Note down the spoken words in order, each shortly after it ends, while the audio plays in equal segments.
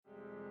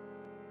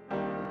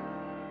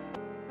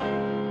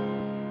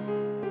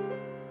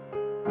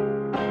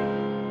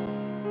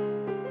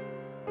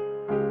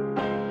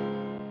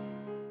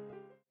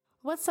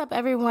What's up,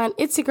 everyone?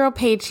 It's your girl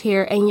Paige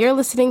here, and you're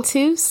listening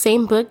to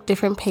Same Book,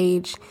 Different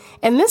Page.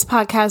 In this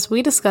podcast,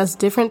 we discuss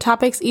different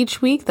topics each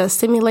week that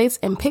stimulates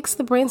and picks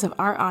the brains of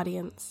our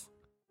audience.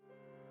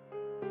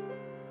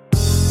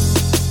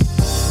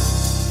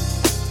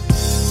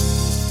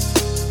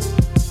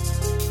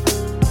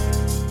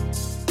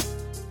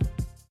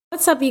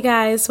 What's up, you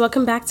guys?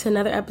 Welcome back to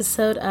another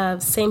episode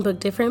of Same Book,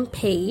 Different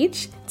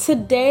Page.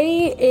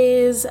 Today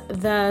is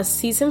the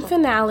season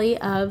finale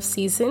of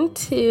season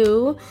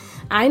 2.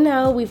 I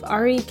know we've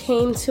already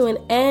came to an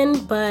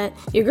end, but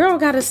your girl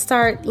got to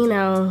start,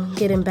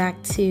 getting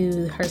back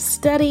to her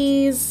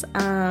studies.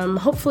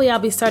 Hopefully I'll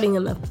be starting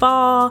in the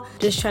fall,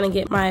 just trying to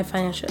get my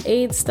financial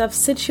aid stuff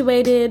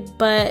situated.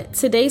 But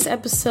today's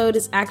episode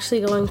is actually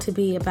going to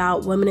be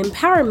about women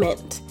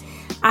empowerment.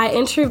 I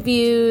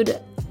interviewed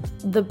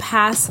the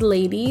past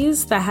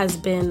ladies that has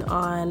been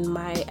on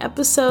my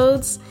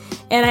episodes,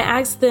 and I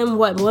asked them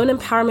what women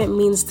empowerment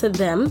means to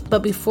them.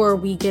 But before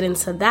we get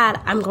into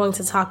that, I'm going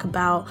to talk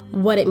about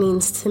what it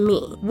means to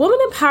me. Women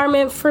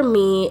empowerment for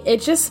me,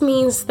 it just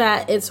means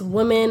that it's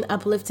women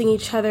uplifting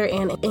each other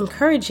and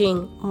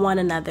encouraging one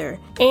another.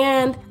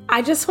 And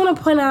I just want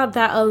to point out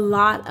that a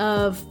lot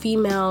of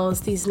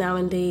females these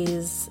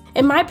nowadays,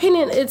 in my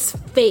opinion, it's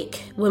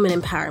fake women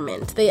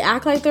empowerment. They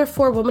act like they're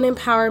for women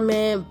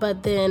empowerment,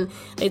 but then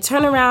they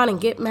turn around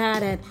and get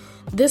mad at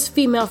this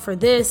female for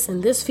this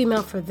and this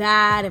female for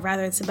that, and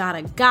rather it's about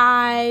a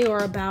guy or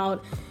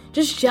about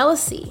just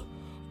jealousy.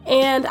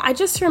 And I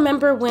just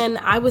remember when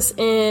I was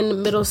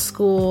in middle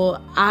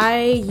school,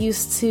 I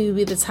used to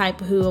be the type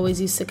who always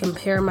used to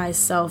compare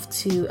myself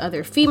to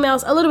other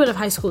females, a little bit of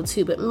high school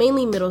too, but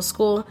mainly middle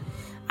school.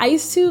 I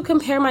used to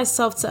compare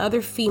myself to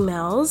other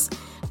females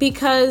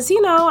because,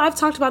 I've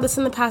talked about this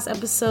in the past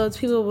episodes.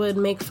 People would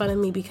make fun of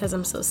me because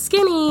I'm so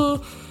skinny.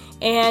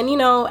 And,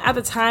 at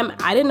the time,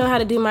 I didn't know how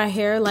to do my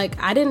hair.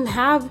 Like, I didn't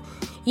have,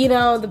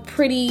 the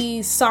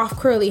pretty soft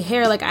curly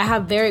hair. Like, I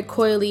have very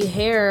coily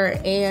hair,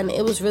 and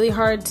it was really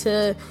hard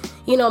to,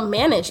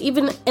 manage.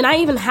 And I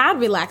even had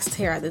relaxed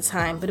hair at the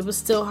time, but it was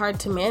still hard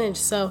to manage.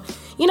 So,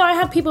 I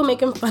had people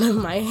making fun of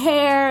my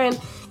hair and,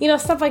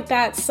 stuff like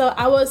that. So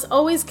I was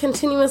always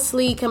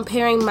continuously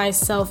comparing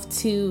myself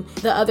to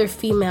the other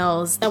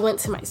females that went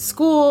to my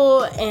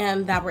school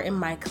and that were in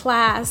my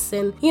class.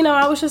 And,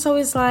 I was just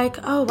always like,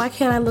 oh, why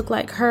can't I look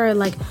like her?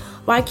 Like,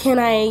 why can't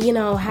I,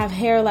 have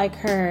hair like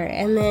her?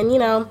 And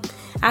then,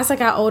 as I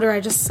got older,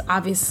 I've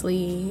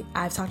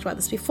talked about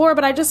this before,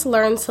 but I just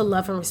learned to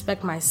love and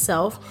respect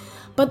myself.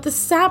 But the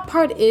sad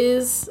part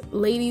is,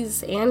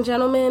 ladies and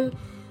gentlemen,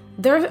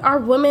 there are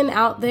women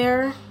out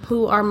there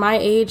who are my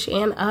age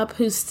and up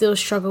who still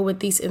struggle with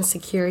these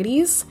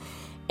insecurities.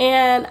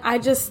 And I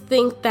just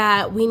think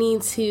that we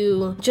need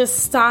to just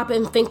stop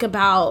and think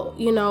about,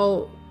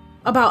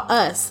 about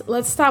us.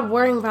 Let's stop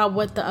worrying about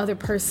what the other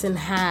person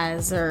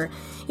has, or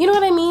you know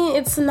what I mean?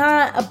 It's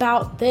not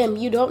about them.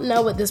 You don't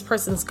know what this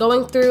person's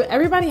going through.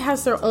 Everybody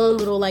has their own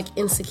little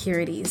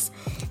insecurities.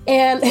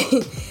 And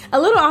a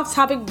little off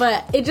topic,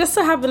 but it just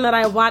so happened that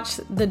I watched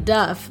The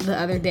Duff the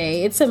other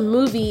day. It's a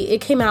movie.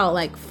 It came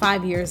out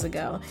 5 years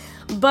ago.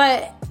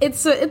 But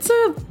it's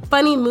a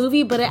funny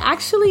movie, but it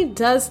actually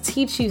does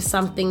teach you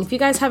something. If you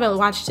guys haven't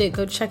watched it,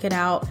 go check it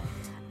out.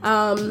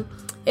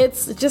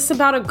 It's just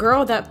about a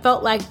girl that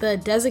felt like the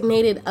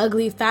designated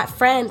ugly fat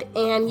friend,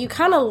 and you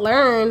kind of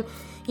learn,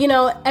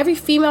 every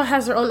female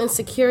has their own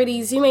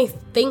insecurities. You may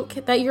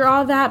think that you're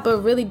all that,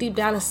 but really deep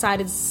down inside,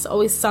 it's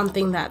always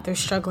something that they're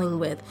struggling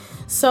with.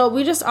 So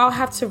we just all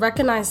have to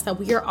recognize that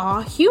we are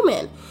all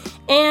human.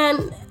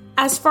 And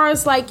as far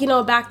as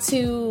back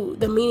to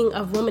the meaning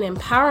of women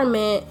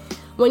empowerment,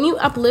 when you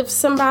uplift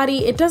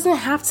somebody, it doesn't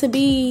have to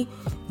be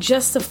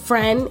just a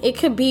friend. It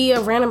could be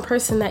a random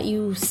person that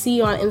you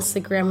see on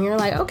Instagram. You're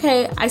like,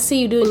 okay, I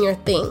see you doing your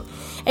thing.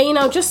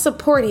 And, just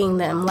supporting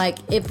them.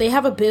 If they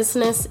have a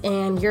business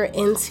and you're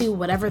into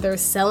whatever they're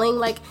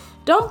selling,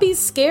 don't be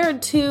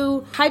scared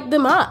to hype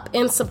them up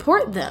and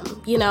support them.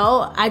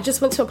 I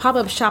just went to a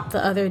pop-up shop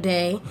the other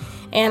day,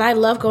 and I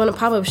love going to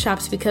pop-up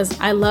shops because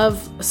I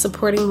love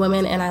supporting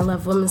women and I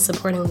love women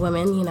supporting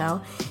women,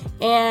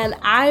 And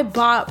I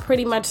bought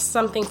pretty much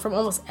something from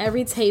almost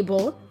every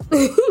table.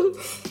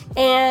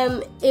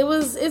 And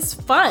it's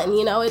fun,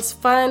 it's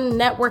fun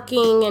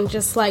networking and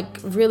just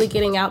really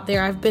getting out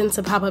there. I've been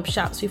to pop-up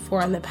shops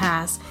before in the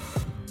past.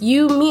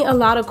 You meet a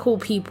lot of cool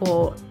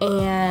people,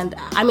 and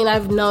I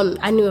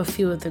knew a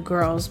few of the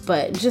girls,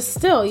 but just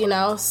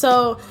still,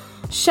 so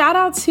shout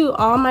out to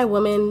all my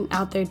women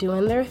out there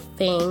doing their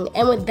thing.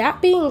 And with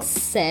that being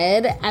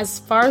said, as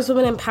far as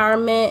women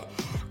empowerment,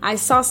 I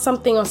saw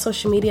something on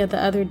social media the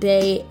other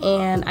day,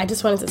 and I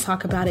just wanted to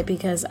talk about it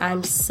because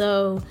I'm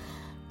so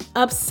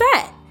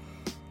upset.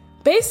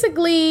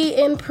 Basically,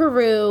 in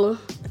Peru,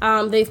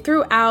 they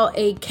threw out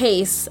a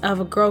case of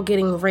a girl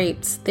getting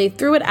raped. They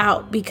threw it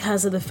out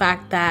because of the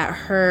fact that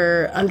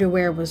her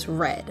underwear was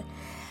red.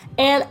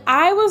 And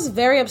I was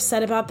very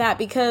upset about that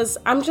because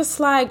I'm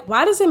just like,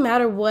 why does it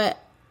matter what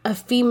a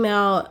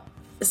female's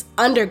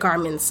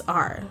undergarments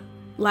are?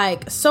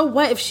 So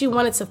what if she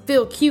wanted to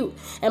feel cute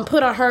and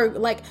put on her,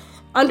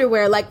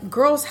 underwear. Like,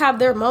 girls have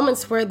their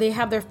moments where they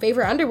have their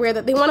favorite underwear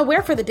that they want to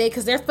wear for the day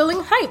because they're feeling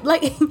hype.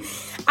 Like,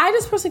 I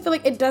just personally feel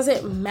like it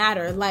doesn't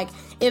matter. Like,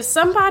 if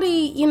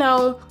somebody,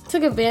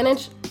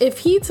 if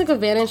he took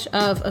advantage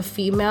of a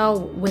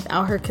female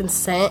without her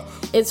consent,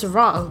 it's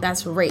wrong.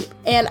 That's rape.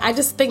 And I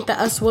just think that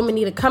us women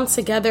need to come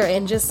together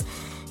and just,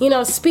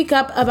 speak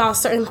up about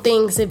certain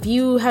things. If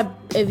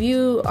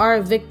you are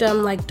a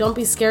victim, like, don't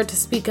be scared to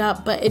speak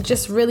up. But it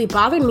just really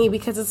bothered me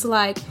because it's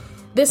like,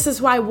 this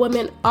is why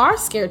women are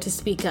scared to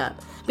speak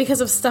up, because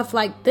of stuff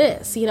like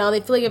this. They feel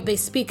like if they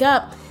speak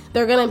up,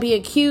 they're going to be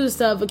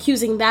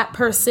accusing that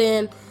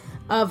person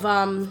of,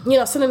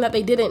 something that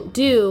they didn't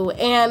do.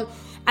 And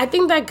I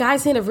think that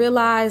guys need to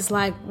realize,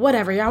 like,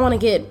 whatever, y'all want to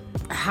get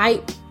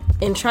hype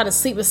and try to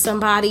sleep with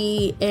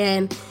somebody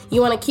and you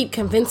want to keep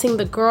convincing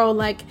the girl.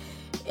 Like,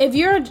 if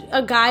you're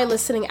a guy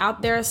listening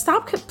out there,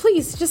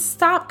 please just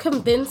stop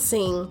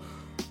convincing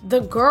the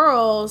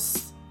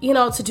girls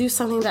to do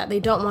something that they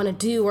don't want to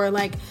do, or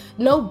like,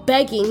 no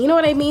begging, you know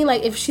what I mean?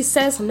 Like, if she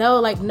says no,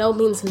 like, no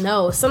means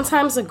no.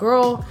 Sometimes a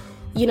girl,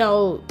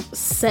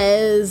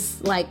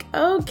 says like,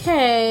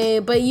 okay,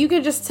 but you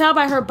could just tell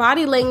by her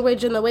body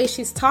language and the way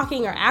she's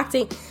talking or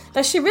acting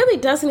that she really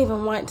doesn't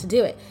even want to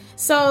do it.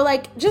 So,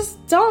 like,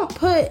 just don't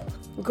put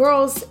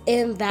girls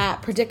in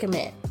that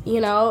predicament,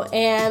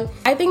 and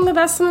I think that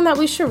that's something that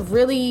we should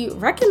really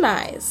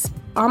recognize.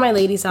 All my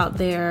ladies out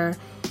there,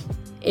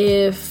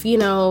 if,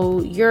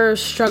 you're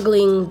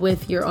struggling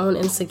with your own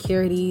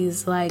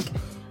insecurities, like,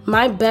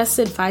 my best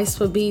advice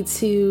would be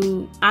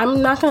to,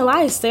 I'm not gonna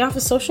lie, stay off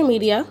of social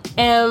media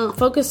and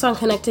focus on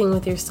connecting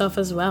with yourself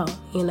as well.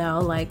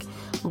 Like,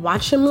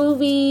 watch a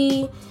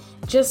movie,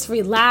 just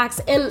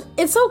relax. And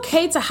it's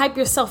okay to hype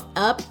yourself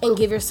up and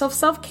give yourself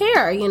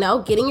self-care,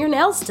 getting your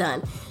nails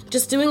done,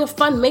 just doing a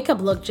fun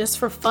makeup look just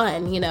for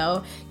fun,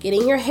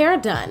 getting your hair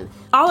done,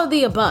 all of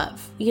the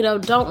above.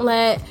 Don't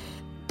let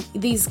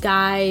these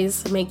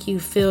guys make you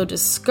feel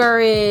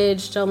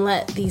discouraged. Don't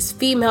let these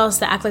females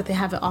that act like they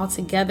have it all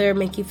together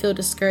make you feel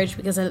discouraged,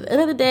 because at the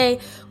end of the day,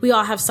 we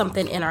all have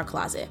something in our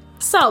closet.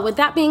 So with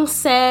that being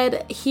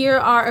said, here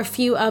are a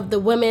few of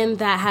the women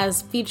that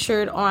has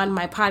featured on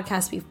my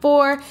podcast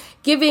before,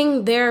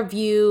 giving their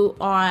view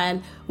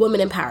on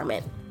women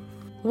empowerment.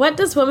 What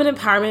does women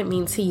empowerment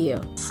mean to you?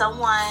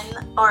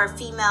 Someone or a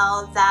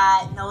female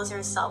that knows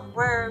her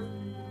self-worth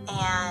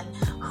and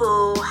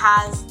who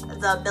has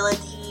the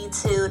ability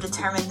to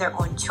determine their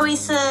own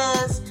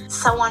choices,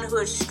 someone who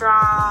is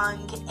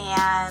strong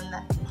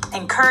and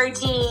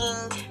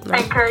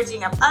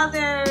encouraging of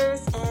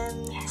others,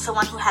 and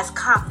someone who has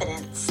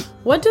confidence.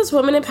 What does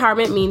women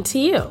empowerment mean to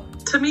you?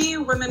 To me,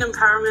 women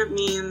empowerment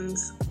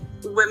means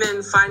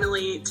women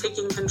finally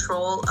taking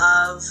control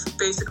of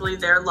basically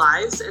their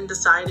lives and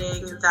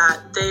deciding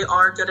that they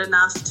are good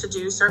enough to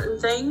do certain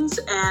things,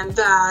 and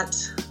that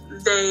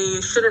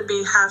they shouldn't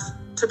have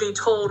to be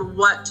told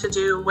what to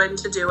do, when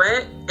to do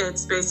it.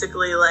 It's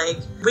basically like,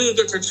 we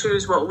get to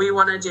choose what we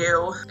want to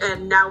do,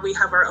 and now we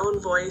have our own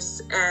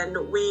voice, and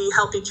we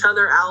help each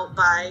other out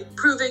by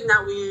proving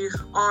that we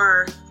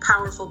are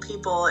powerful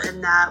people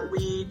and that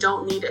we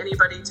don't need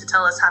anybody to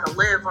tell us how to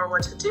live or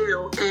what to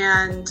do,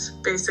 and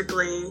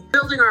basically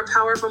building our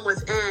power from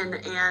within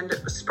and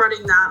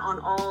spreading that on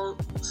all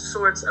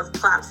sorts of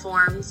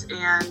platforms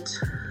and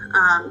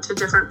to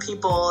different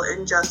people,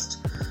 and just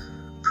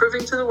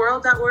proving to the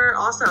world that we're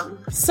awesome.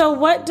 So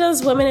what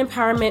does women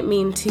empowerment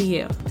mean to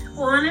you?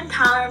 Women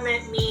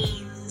empowerment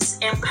means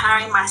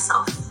empowering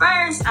myself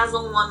first as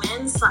a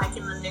woman, so I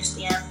can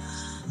understand,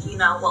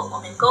 what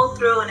women go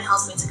through, and it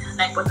helps me to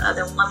connect with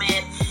other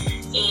women,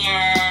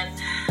 and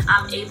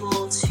I'm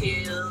able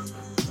to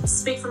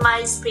speak from my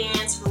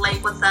experience,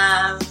 relate with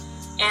them,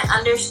 and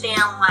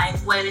understand like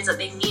what it is that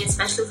they need,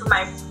 especially for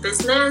my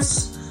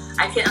business.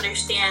 I can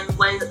understand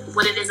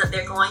what it is that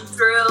they're going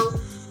through,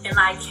 and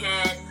I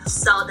can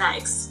sell that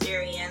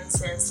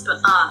experience and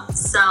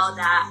sell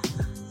that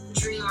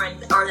dream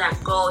or that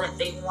goal that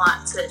they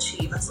want to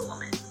achieve as a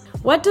woman.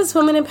 What does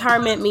women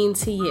empowerment mean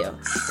to you?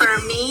 For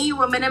me,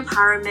 women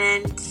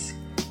empowerment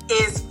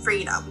is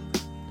freedom.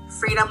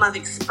 Freedom of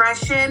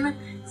expression,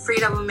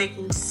 freedom of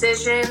making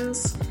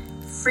decisions,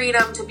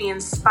 freedom to be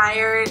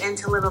inspired and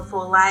to live a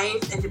full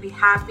life and to be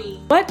happy.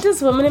 What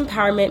does women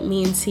empowerment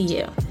mean to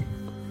you?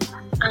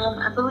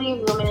 I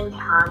believe women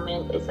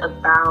empowerment is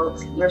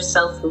about your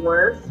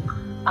self-worth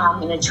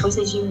and the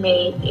choices you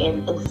make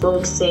in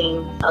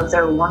influencing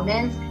other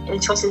women and the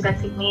choices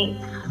that they make.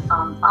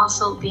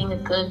 Also being a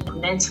good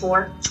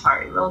mentor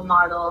or role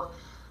model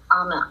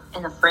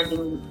and a friend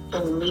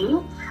in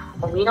me.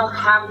 We don't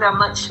have that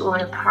much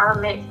women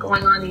empowerment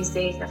going on these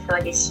days. I feel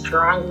like it's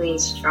strongly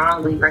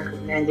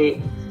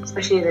recommended,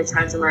 especially in the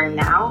times that we're in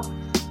now.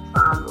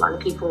 A lot of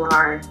people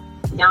are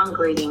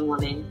downgrading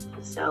women.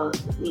 So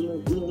we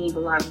need a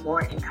lot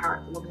more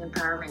women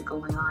empowerment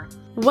going on.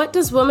 What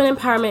does women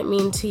empowerment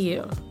mean to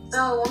you?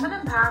 So women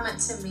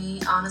empowerment to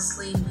me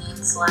honestly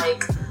means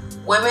like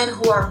women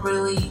who are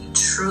really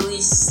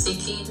truly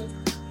sticking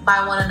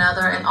by one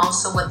another, and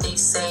also what they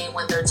say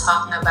when they're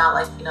talking about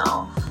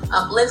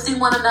uplifting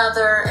one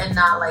another and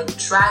not like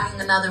dragging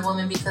another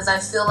woman, because I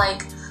feel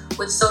like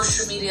with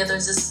social media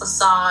there's this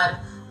facade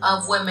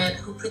of women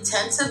who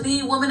pretend to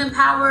be women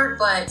empowered,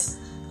 but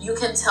you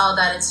can tell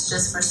that it's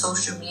just for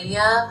social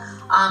media.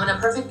 And a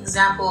perfect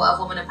example of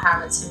women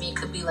empowerment to me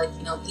could be like,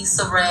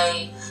 Issa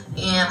Rae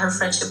and her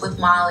friendship with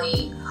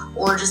Molly,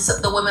 or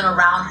just the women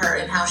around her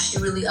and how she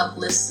really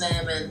uplifts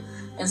them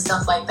and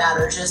stuff like that.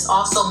 Or just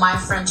also my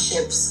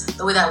friendships,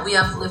 the way that we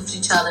uplift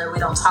each other, we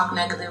don't talk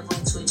negatively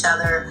to each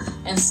other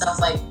and stuff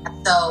like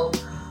that. So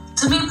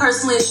to me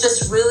personally, it's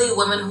just really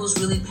women who's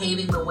really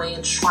paving the way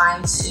and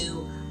trying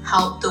to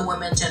help the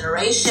women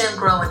generation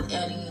grow in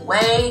any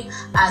way,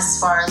 as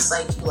far as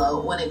like,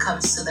 when it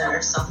comes to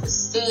their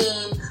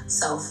self-esteem,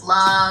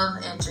 self-love,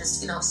 and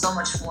just, so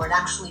much more, and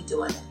actually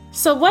doing it.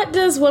 So what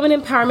does women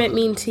empowerment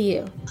mean to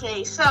you?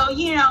 Okay, so,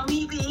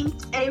 me being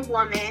a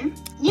woman,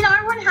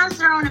 everyone has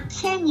their own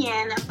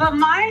opinion, but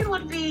mine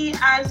would be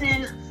as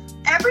in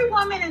every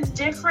woman is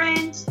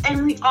different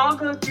and we all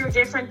go through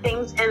different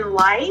things in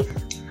life.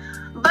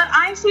 But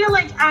I feel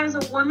like as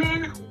a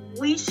woman,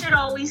 we should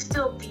always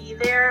still be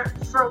there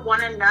for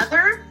one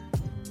another.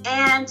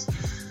 And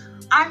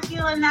I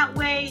feel in that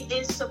way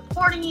is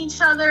supporting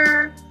each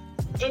other.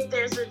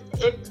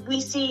 If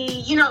we see,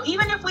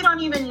 even if we don't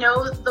even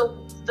know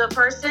the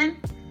person,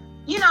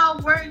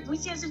 we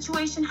see a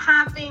situation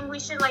happening, we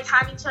should like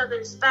have each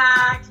other's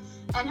back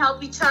and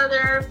help each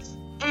other.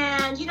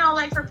 And,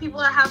 like for people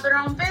that have their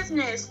own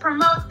business,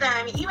 promote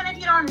them. Even if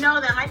you don't know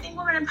them, I think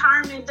women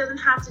empowerment doesn't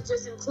have to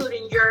just include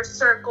in your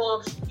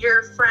circle,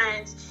 your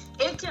friends.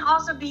 It can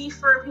also be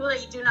for people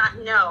that you do not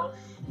know.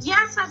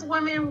 Yes, as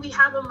women, we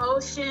have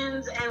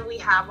emotions and we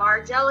have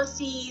our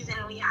jealousies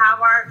and we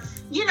have our,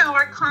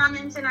 our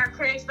comments and our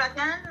critics. But at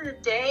the end of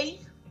the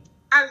day,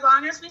 as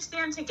long as we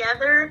stand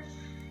together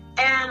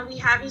and we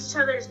have each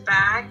other's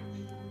back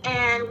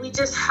and we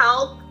just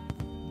help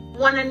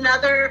one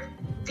another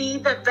be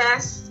the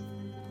best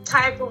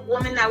type of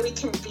woman that we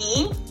can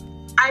be,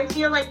 I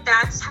feel like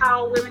that's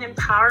how women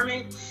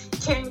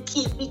empowerment can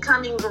keep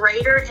becoming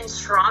greater and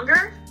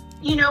stronger.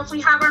 If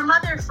we have our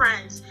mother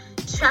friends,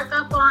 check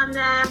up on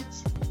them,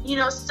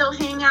 still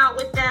hang out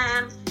with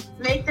them,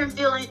 make them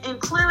feel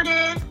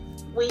included.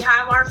 We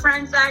have our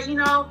friends that,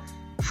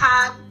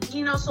 have,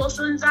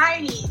 social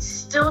anxiety,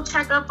 still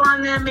check up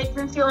on them, make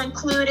them feel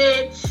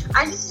included.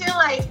 I just feel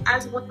like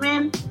as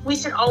women, we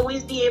should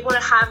always be able to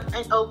have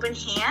an open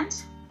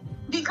hand,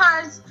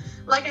 because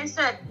like I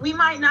said, we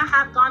might not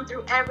have gone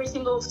through every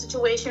single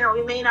situation, or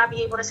we may not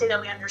be able to say that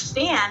we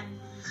understand.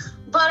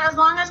 But as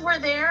long as we're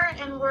there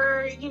and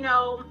we're,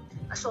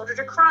 a shoulder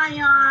to cry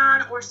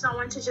on, or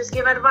someone to just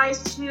give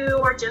advice to,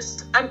 or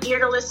just an ear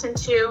to listen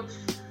to,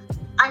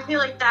 I feel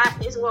like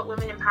that is what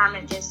women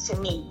empowerment is to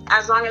me.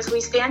 As long as we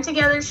stand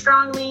together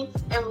strongly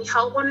and we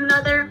help one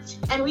another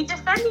and we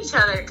defend each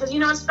other. Because,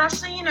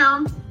 especially,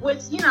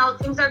 with,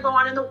 things that go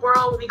on in the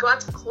world, when we go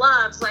out to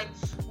clubs, like,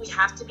 we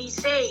have to be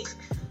safe.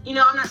 I'm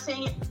not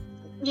saying,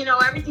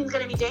 everything's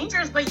going to be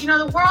dangerous, but,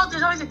 the world,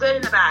 there's always a good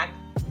and a bad.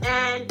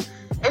 And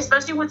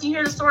especially once you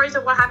hear the stories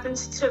of what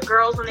happens to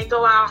girls when they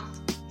go out,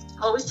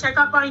 always check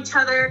up on each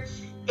other.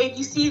 If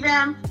you see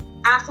them,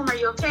 ask them, are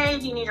you okay?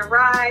 Do you need a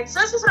ride? So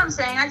that's just what I'm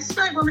saying. I just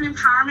feel like women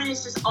empowerment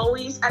is just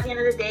always, at the end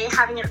of the day,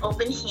 having an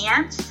open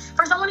hand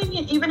for someone,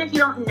 even if you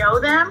don't know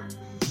them,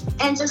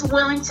 and just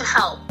willing to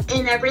help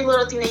in every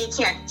little thing that you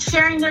can.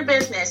 Sharing their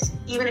business,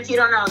 even if you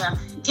don't know them.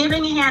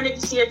 Giving a hand if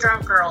you see a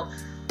drunk girl.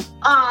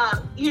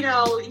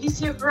 You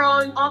see a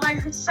girl all by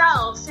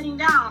herself, sitting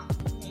down.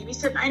 Maybe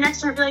sit right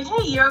next to her and be like,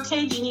 hey, you're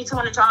okay? Do you need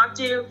someone to talk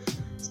to?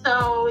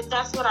 So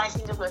that's what I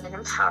think of women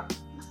empowerment.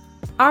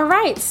 All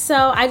right,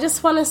 so I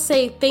just want to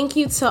say thank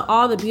you to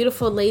all the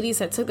beautiful ladies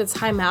that took the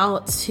time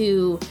out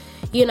to,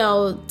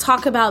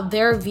 talk about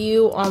their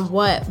view on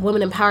what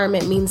women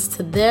empowerment means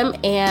to them.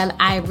 And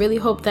I really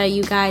hope that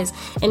you guys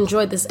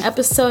enjoyed this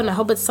episode, and I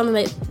hope it's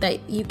something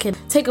that you can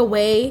take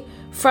away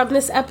from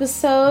this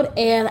episode.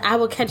 And I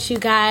will catch you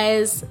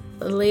guys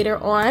later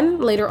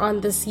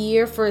on this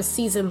year for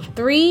season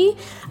 3.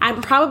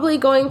 I'm probably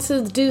going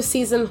to do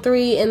season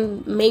 3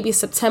 in maybe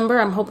September.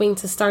 I'm hoping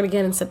to start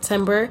again in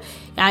September.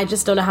 I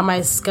just don't know how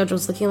my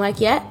schedule's looking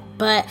like yet,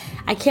 but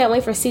I can't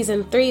wait for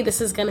season 3.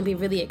 This is going to be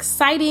really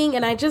exciting.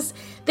 And I just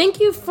thank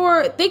you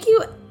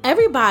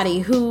everybody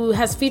who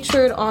has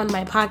featured on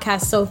my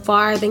podcast so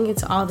far. Thank you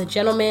to all the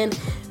gentlemen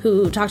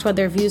who talked about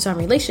their views on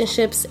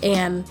relationships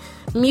and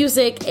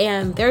music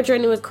and their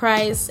journey with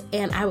Christ.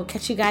 And I will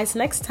catch you guys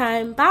next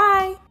time.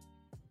 Bye.